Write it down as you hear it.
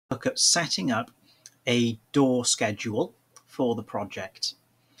look at setting up a door schedule for the project.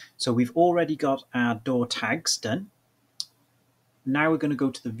 So we've already got our door tags done. Now we're going to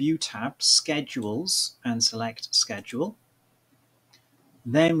go to the View tab, Schedules, and select Schedule.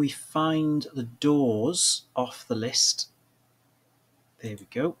 Then we find the doors off the list. There we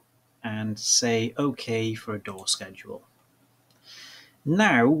go. And say OK for a door schedule.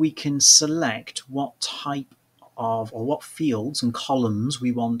 Now we can select what type of, or what fields and columns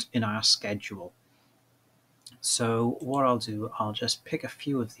we want in our schedule. So what I'll do, I'll just pick a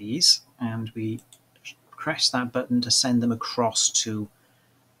few of these and we press that button to send them across to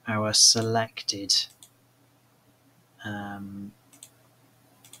our selected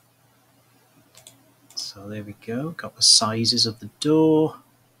so there we go, got the sizes of the door,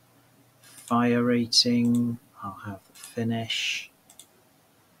 fire rating, I'll have the finish.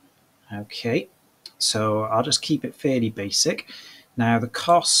 Okay, so I'll just keep it fairly basic. Now the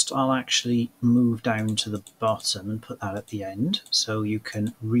cost I'll actually move down to the bottom and put that at the end so you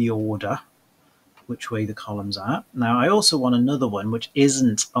can reorder which way the columns are. Now I also want another one which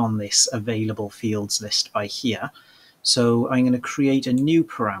isn't on this available fields list by here. So I'm going to create a new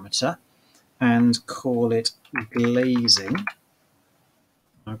parameter and call it glazing.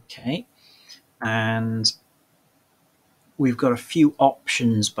 Okay, and we've got a few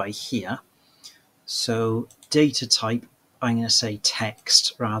options by here. So data type, I'm going to say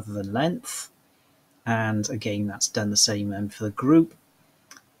text rather than length. And again, that's done the same then for the group.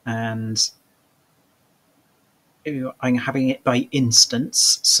 And I'm having it by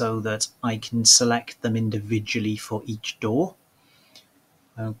instance so that I can select them individually for each door.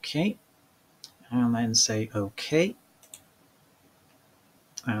 Okay, and then say OK.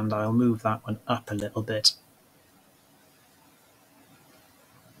 And I'll move that one up a little bit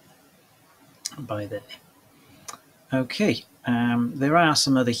by there. Okay, there are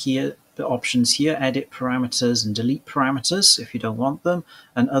some other options here, edit parameters and delete parameters if you don't want them,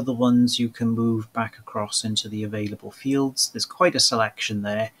 and other ones you can move back across into the available fields. There's quite a selection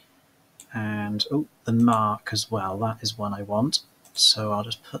there. And oh, the mark as well, that is one I want. So I'll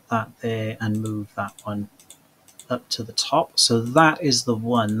just put that there and move that one up to the top. So that is the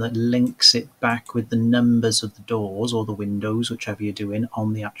one that links it back with the numbers of the doors or the windows, whichever you're doing,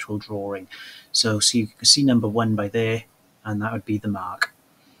 on the actual drawing. So you can see number 1 by there, and that would be the mark.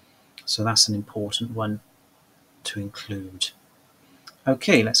 So that's an important one to include.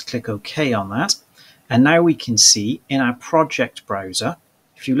 Okay, let's click OK on that. And now we can see in our project browser,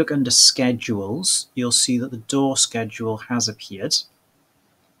 if you look under schedules, you'll see that the door schedule has appeared.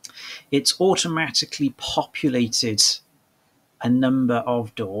 It's automatically populated a number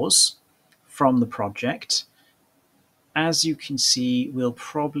of doors from the project. As you can see, we'll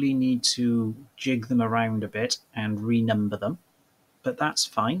probably need to jig them around a bit and renumber them, but that's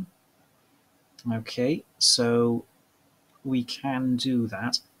fine. Okay, so we can do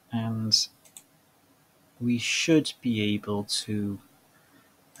that, and we should be able to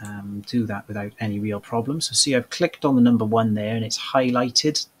do that without any real problem. So see, I've clicked on the number 1 there and it's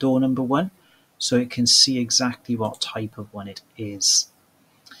highlighted door number 1, so it can see exactly what type of one it is.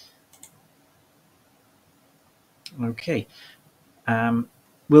 Okay,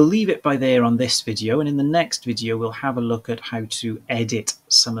 we'll leave it by there on this video, and in the next video we'll have a look at how to edit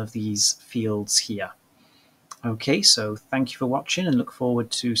some of these fields here. Okay, so thank you for watching and look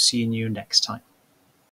forward to seeing you next time.